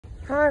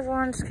Hi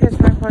everyone, it's Kids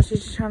My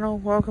YouTube channel.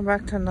 Welcome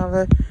back to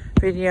another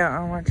video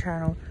on my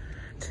channel.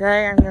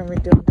 Today I'm going to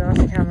be doing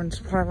Darcy Cameron's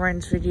Private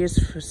Range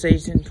videos for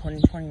season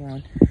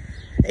 2021.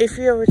 If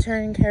you're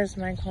returning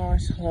Charismatic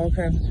class,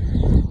 welcome,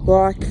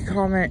 like,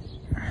 comment.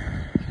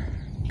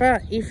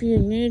 But if you're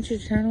new to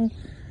the channel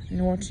and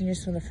you're watching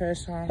this for the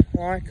first time,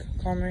 like,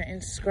 comment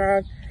and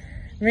subscribe.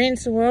 It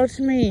means the world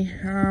to me.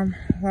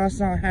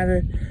 Last night I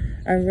had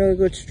a really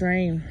good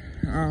stream,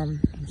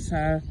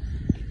 so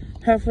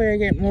hopefully I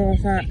get more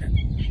of that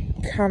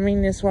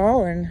coming as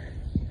well. And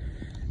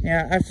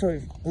yeah, I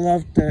absolutely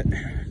loved it,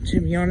 to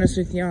be honest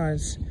with you. I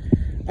was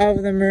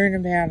over the moon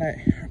about it.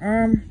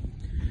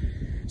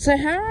 So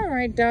how I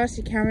rate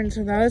Darcy Cameron,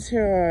 to those who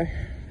are,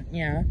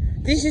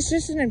 this is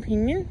just an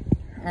opinion.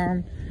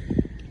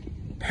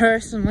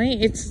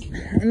 Personally, it's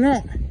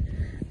not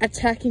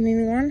attacking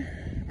anyone.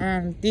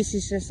 This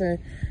is just an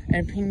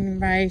opinion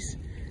base.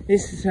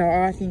 This is how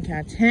I think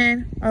out of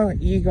 10. I'll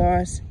let you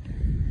guys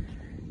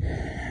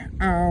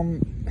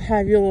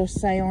have your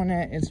say on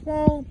it as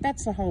well.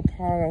 That's the whole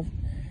part of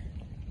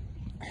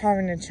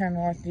having a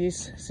channel like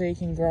this, so you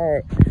can grow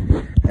it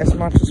as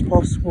much as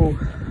possible.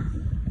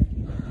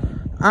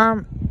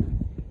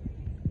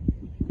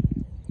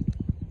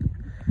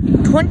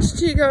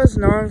 22 goals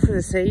 9 for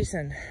the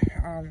season.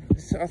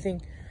 So I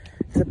think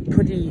it's a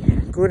pretty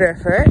good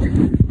effort.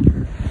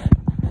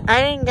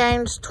 18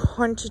 games,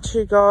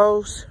 22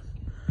 goals,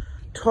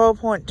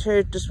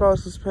 12.2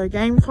 disposals per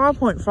game,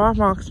 5.5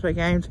 marks per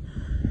game,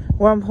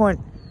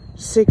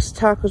 1.6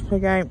 tackles per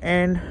game,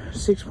 and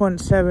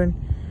 6.7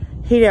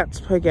 hit-outs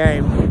per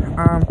game,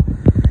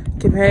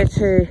 compared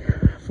to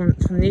from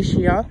this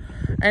year.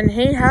 And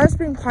he has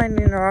been playing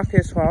in Iraq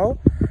as well,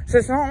 so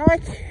it's not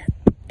like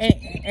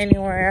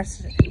anywhere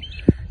else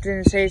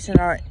during the season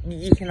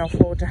you can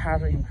afford to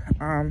have him.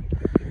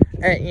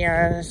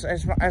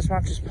 As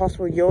much as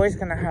possible, you're always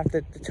going to have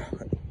the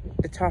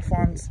tough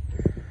ones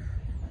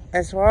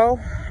as well.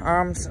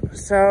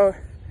 So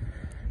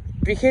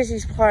because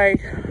he's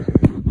played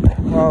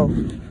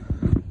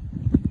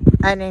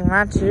 18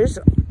 matches,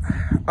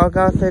 I'll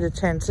go 3 to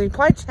 10. So he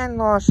played 10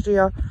 last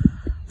year,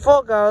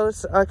 4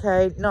 goals,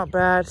 okay, not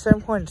bad.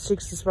 7.6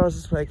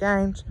 disposals per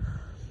game,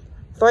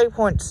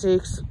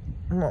 3.6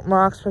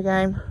 marks per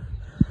game,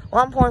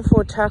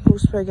 1.4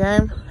 tackles per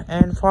game,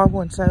 and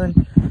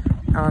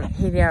 5.7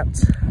 hit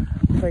outs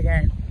per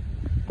game.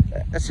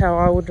 That's how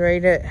I would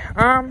read it.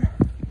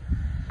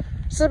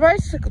 So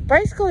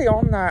basically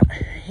on that,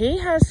 he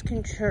has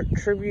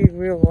contributed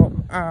real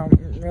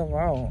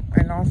well,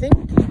 and I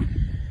think,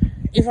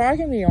 if I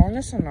can be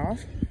honest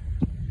enough,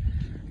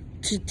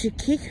 to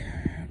kick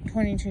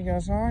 22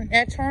 goals on,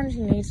 at times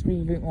he needs to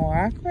be a bit more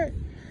accurate.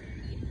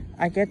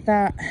 I get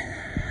that.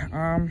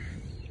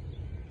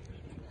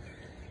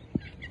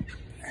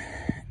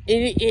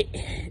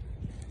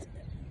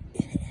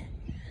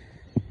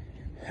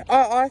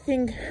 I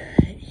think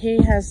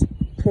he has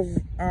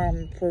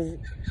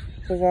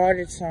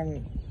provided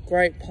some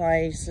great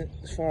plays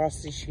for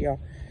us this year.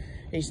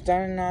 He's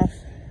done enough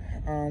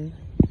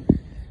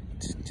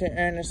to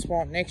earn a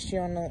spot next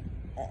year on the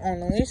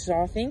list,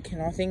 I think.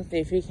 And I think that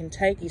if he can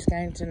take his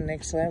game to the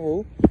next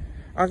level,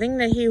 I think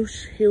that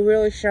he'll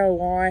really show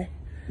why.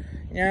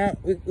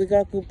 We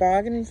got good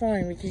bargaining for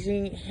him, because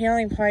he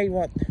only played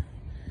out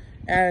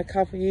a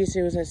couple of years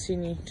he was at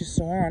Sydney, just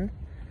the one.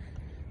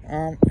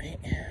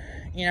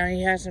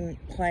 He hasn't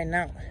played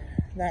that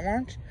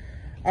much.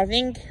 I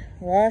think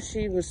last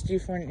year was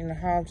different in the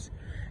halves,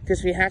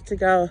 because we had to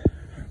go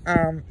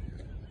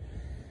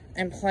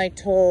and play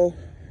tall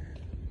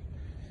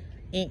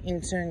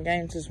in certain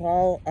games as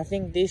well. I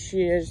think this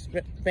year has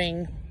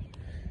been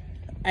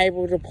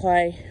able to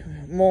play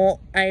more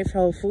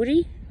AFL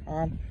footy.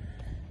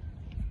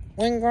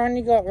 When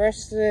Grundy got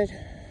rested,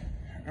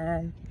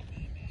 him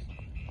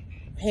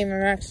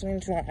and Max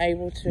Lynch were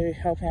able to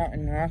help out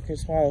in Iraq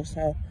as well.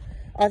 So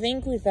I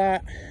think with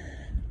that,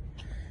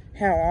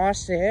 how I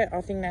see it, I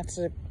think that's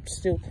a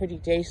still pretty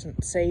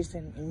decent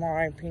season in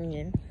my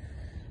opinion.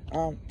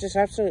 Just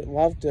absolutely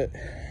loved it,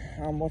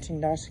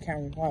 watching Darcy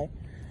Cameron play.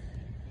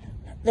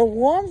 The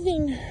one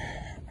thing,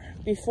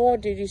 before I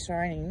do this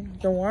rating,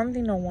 the one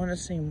thing I want to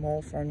see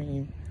more from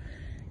him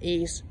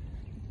is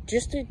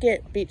just to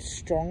get a bit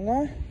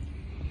stronger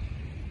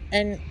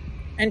and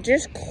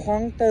just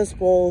clunk those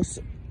balls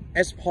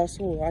as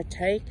possible.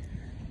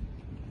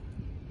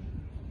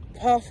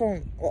 Apart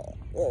from,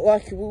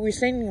 like, we've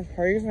seen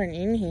improvement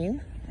in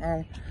him,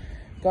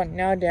 got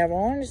no doubt. I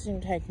want to see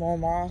him take more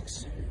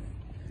marks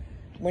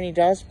when he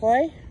does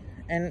play,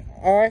 and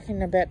I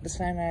reckon about the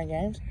same amount of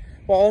games,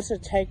 but also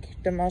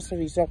take the most of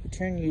his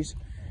opportunities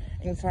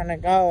in front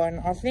of goal. And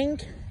I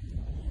think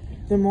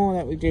the more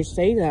that we do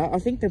see that, I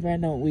think the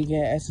better we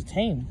get as a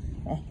team.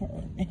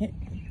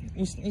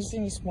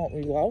 It's what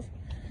we love.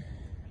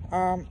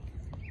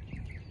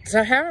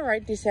 So how I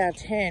rate this out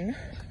of 10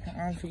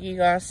 for you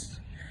guys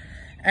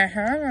at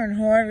home, and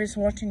whoever is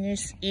watching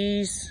this,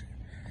 is,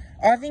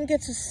 I think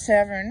it's a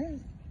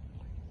 7,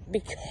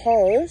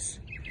 because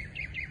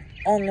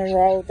on the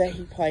role that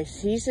he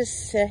plays, he's a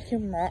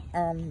second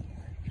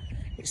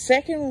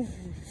second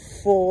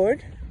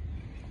forward,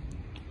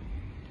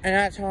 and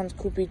at times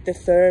could be the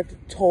third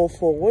tall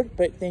forward,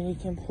 but then you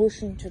can push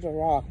him to the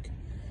ruck.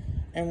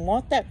 And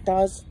what that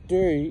does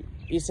do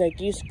is it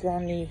gives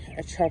Grundy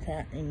a trap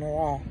out in the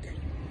ruck.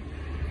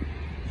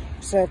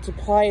 So to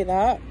play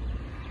that,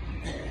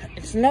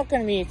 it's not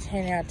going to be a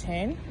 10 out of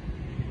 10,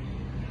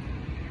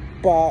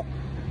 but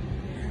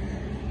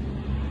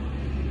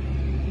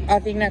I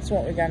think that's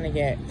what we're going to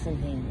get from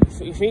him.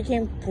 If he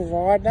can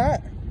provide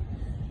that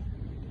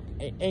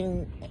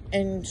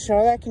and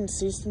show that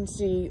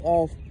consistency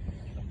of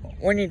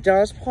when he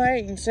does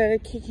play, instead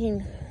of kicking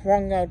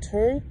 1 goal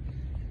 2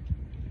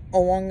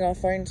 or 1 goal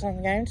 3 in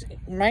some games,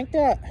 make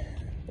that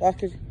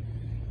like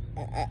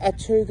a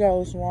 2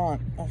 goals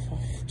 1 or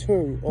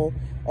 2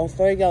 or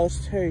 3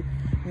 goals 2.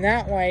 And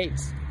that way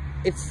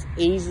it's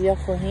easier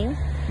for him.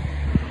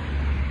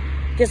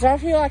 Because I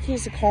feel like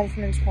he's a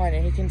confidence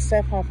player. He can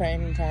step up at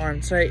any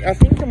time. So I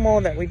think the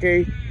more that we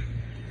do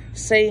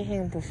see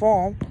him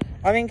perform,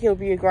 I think he'll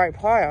be a great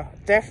player.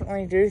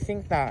 Definitely do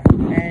think that.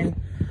 And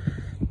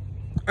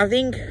I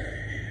think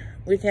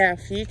with our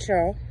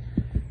future,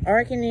 I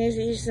reckon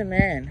he's the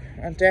man.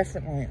 I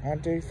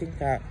do think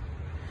that.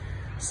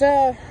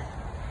 So,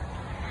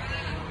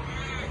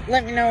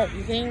 let me know what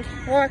you think.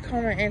 Like,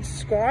 comment, and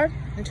subscribe.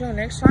 Until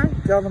next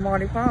time, go the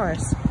mighty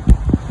Pies.